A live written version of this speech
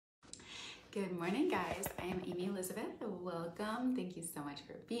Good morning, guys. I am Amy Elizabeth. Welcome. Thank you so much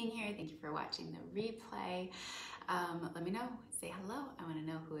for being here. Thank you for watching the replay. Let me know. Say hello. I want to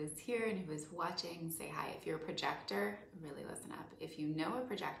know who is here and who is watching. Say hi. If you're a projector, really listen up. If you know a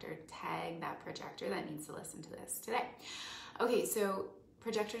projector, tag that projector that needs to listen to this today. Okay, so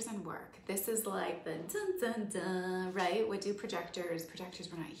projectors and work. This is like the dun dun dun, right? What do projectors?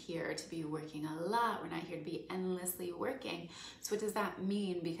 Projectors, we're not here to be working a lot. We're not here to be endlessly working. So what does that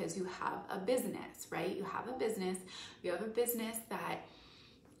mean? Because you have a business, right? You have a business. You have a business that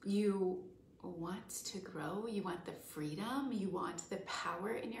you want to grow. You want the freedom. You want the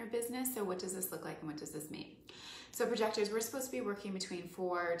power in your business. So what does this look like and what does this mean? So projectors, we're supposed to be working between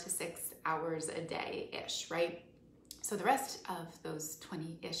 4 to 6 hours a day-ish, right? So the rest of those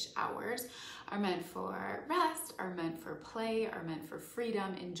 20-ish hours are meant for rest, are meant for play, are meant for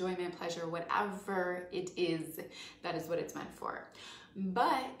freedom, enjoyment, pleasure, whatever it is, that is what it's meant for.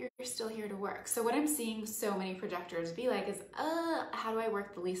 But you're still here to work. So what I'm seeing so many projectors be like is, how do I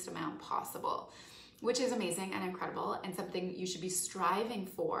work the least amount possible? Which is amazing and incredible and something you should be striving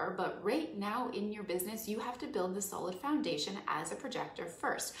for. But right now in your business, you have to build the solid foundation as a projector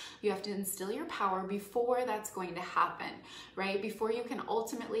first. You have to instill your power before that's going to happen, right? Before you can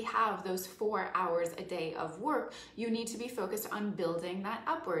ultimately have those 4 hours a day of work, you need to be focused on building that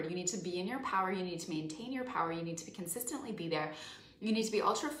upward. You need to be in your power. You need to maintain your power. You need to consistently be there. You need to be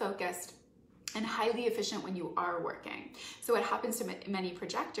ultra focused and highly efficient when you are working. So what happens to many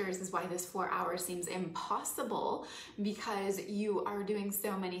projectors is why this 4 hours seems impossible, because you are doing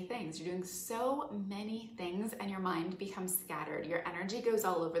so many things. You're doing so many things and your mind becomes scattered. Your energy goes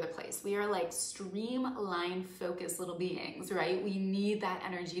all over the place. We are like streamlined, focused little beings, right? We need that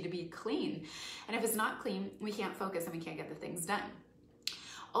energy to be clean. And if it's not clean, we can't focus and we can't get the things done.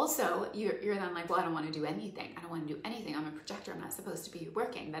 Also, you're then like, well, I don't want to do anything. I don't want to do anything. I'm a projector. I'm not supposed to be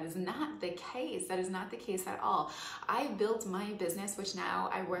working. That is not the case. That is not the case at all. I built my business, which now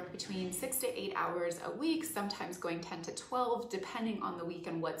I work between 6 to 8 hours a week, sometimes going 10 to 12, depending on the week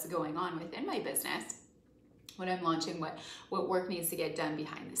and what's going on within my business. When I'm launching, what work needs to get done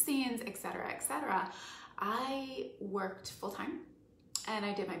behind the scenes, et cetera, et cetera. I worked full time and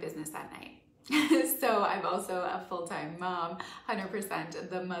I did my business at night. So I'm also a full-time mom, 100%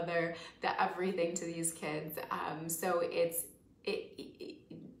 the mother, the everything to these kids. So if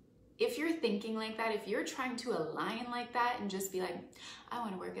you're thinking like that, if you're trying to align like that and just be like, I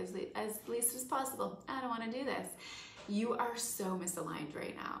want to work as least as possible, I don't want to do this, you are so misaligned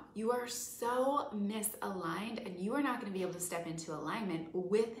right now. You are so misaligned and you are not going to be able to step into alignment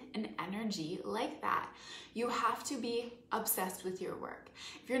with an energy like that. You have to be obsessed with your work.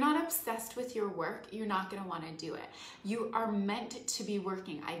 If you're not obsessed with your work, you're not going to want to do it. You are meant to be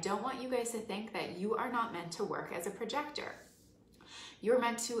working. I don't want you guys to think that you are not meant to work as a projector. You're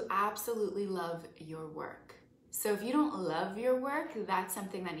meant to absolutely love your work. So if you don't love your work, that's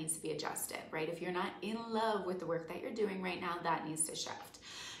something that needs to be adjusted, right? If you're not in love with the work that you're doing right now, that needs to shift.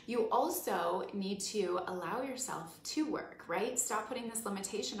 You also need to allow yourself to work, right? Stop putting this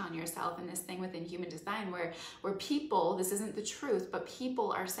limitation on yourself and this thing within human design where people, this isn't the truth, but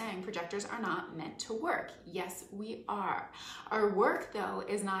people are saying projectors are not meant to work. Yes, we are. Our work though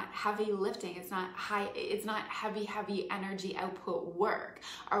is not heavy lifting. It's not heavy energy output work.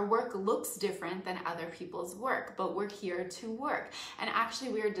 Our work looks different than other people's work, but we're here to work. And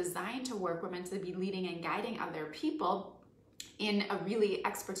actually we are designed to work. We're meant to be leading and guiding other people in a really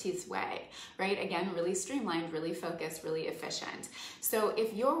expertise way, right? Again, really streamlined, really focused, really efficient. So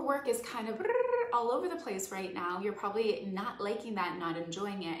if your work is kind of all over the place right now, you're probably not liking that, not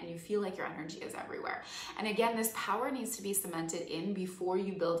enjoying it, and you feel like your energy is everywhere. And again, this power needs to be cemented in before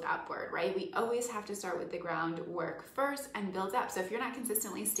you build upward, right? We always have to start with the groundwork first and build up. So if you're not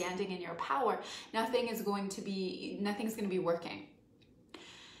consistently standing in your power, nothing's going to be working.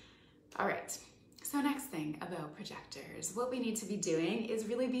 All right. So next thing about projectors, what we need to be doing is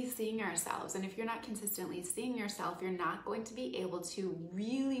really be seeing ourselves. And if you're not consistently seeing yourself, you're not going to be able to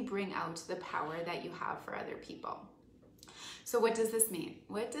really bring out the power that you have for other people. So what does this mean?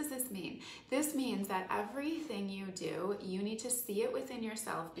 What does this mean? This means that everything you do, you need to see it within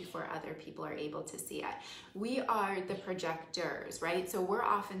yourself before other people are able to see it. We are the projectors, right? So we're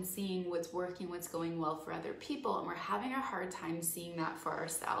often seeing what's working, what's going well for other people, and we're having a hard time seeing that for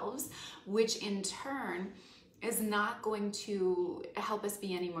ourselves, which in turn is not going to help us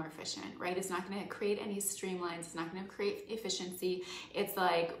be any more efficient, right? It's not going to create any streamlines. It's not going to create efficiency. It's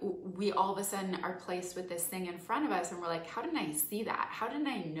like we all of a sudden are placed with this thing in front of us and we're like, how didn't I see that? How didn't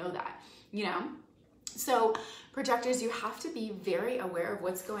I know that? You know? So projectors, you have to be very aware of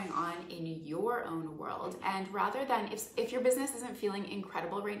what's going on in your own world. And rather than, if your business isn't feeling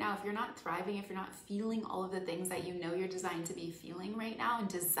incredible right now, if you're not thriving, if you're not feeling all of the things that you know you're designed to be feeling right now and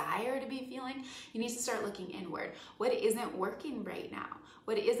desire to be feeling, you need to start looking inward. What isn't working right now?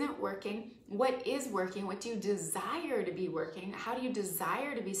 What isn't working? What is working? What do you desire to be working? How do you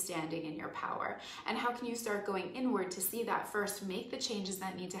desire to be standing in your power? And how can you start going inward to see that first, make the changes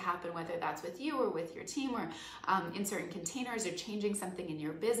that need to happen, whether that's with you or with your team or in certain containers or changing something in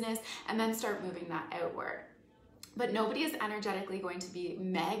your business, and then start moving that outward. But nobody is energetically going to be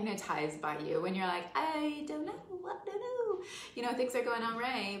magnetized by you when you're like, I don't know, you know, things are going all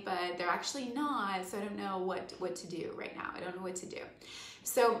right, but they're actually not, so I don't know what to do right now. I don't know what to do.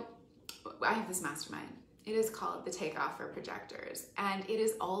 So I have this mastermind. It is called the Takeoff for Projectors, and it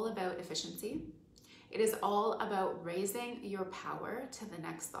is all about efficiency. It is all about raising your power to the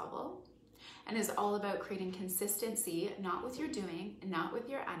next level, and is all about creating consistency, not with your doing, not with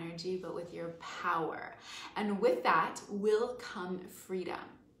your energy, but with your power. And with that will come freedom.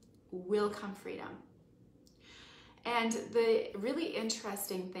 Will come freedom. And the really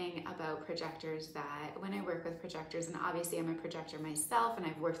interesting thing about projectors, that when I work with projectors, and obviously I'm a projector myself and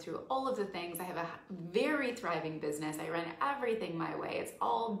I've worked through all of the things, I have a very thriving business, I run everything my way, it's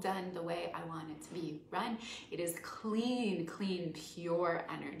all done the way I want it to be run. It is clean, pure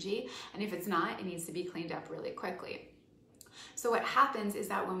energy, and if it's not, it needs to be cleaned up really quickly. So what happens is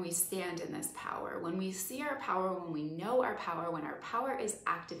that when we stand in this power, when we see our power, when we know our power, when our power is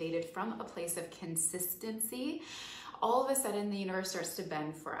activated from a place of consistency, all of a sudden the universe starts to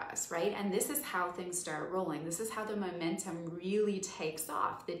bend for us, right? And this is how things start rolling. This is how the momentum really takes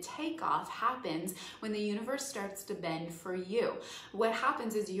off. The takeoff happens when the universe starts to bend for you. What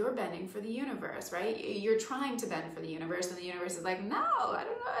happens is you're bending for the universe, right? You're trying to bend for the universe, and the universe is like, no, I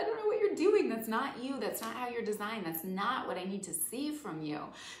don't know what you're doing. That's not you. That's not how you're designed. That's not what I need to see from you.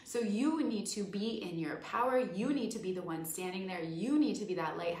 So you need to be in your power. You need to be the one standing there. You need to be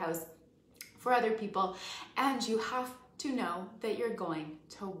that lighthouse for other people, and you have to know that you're going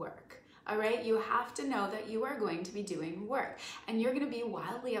to work. All right, you have to know that you are going to be doing work, and you're going to be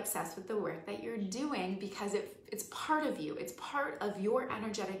wildly obsessed with the work that you're doing because it's part of you. It's part of your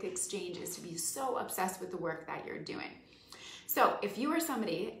energetic exchange is to be so obsessed with the work that you're doing. So if you are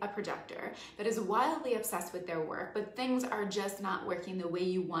somebody, a projector, that is wildly obsessed with their work, but things are just not working the way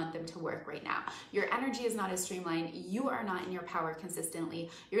you want them to work right now, your energy is not as streamlined, you are not in your power consistently,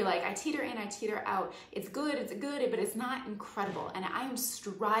 you're like, I teeter in, I teeter out, it's good, but it's not incredible, and I am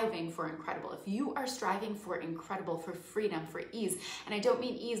striving for incredible. If you are striving for incredible, for freedom, for ease, and I don't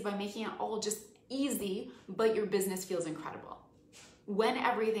mean ease by making it all just easy, but your business feels incredible. When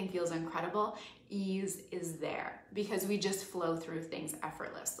everything feels incredible, ease is there because we just flow through things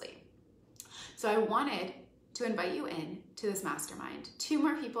effortlessly. So I wanted to invite you in to this mastermind. 2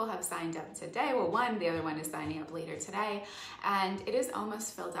 more people have signed up today. Well, the other one is signing up later today, and it is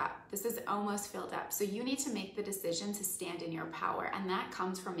almost filled up. This is almost filled up. So you need to make the decision to stand in your power, and that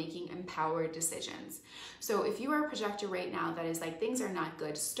comes from making empowered decisions. So if you are a projector right now that is like, things are not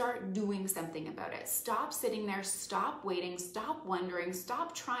good, start doing something about it. Stop sitting there, stop waiting, stop wondering,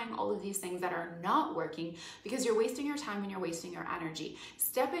 stop trying all of these things that are not working because you're wasting your time and you're wasting your energy.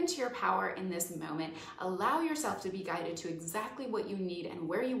 Step into your power in this moment. Allow yourself to be guided to exactly what you need and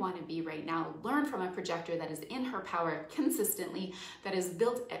where you want to be right now. Learn from a projector that is in her power consistently, that has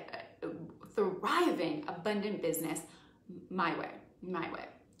built a thriving, abundant business my way,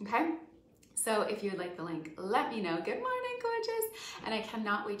 okay? So if you would like the link, let me know. Good morning, gorgeous. And I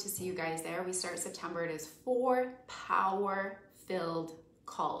cannot wait to see you guys there. We start September. It is 4 power-filled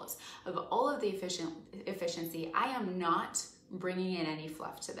calls of all of the efficiency. I am not bringing in any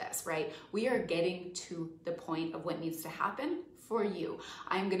fluff to this, right? We are getting to the point of what needs to happen for you.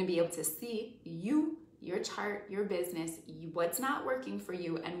 I'm going to be able to see you, your chart, your business, what's not working for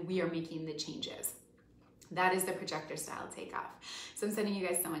you, and we are making the changes. That is the projector style takeoff. So I'm sending you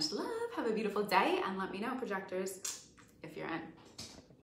guys so much love. Have a beautiful day, and let me know, projectors, if you're in.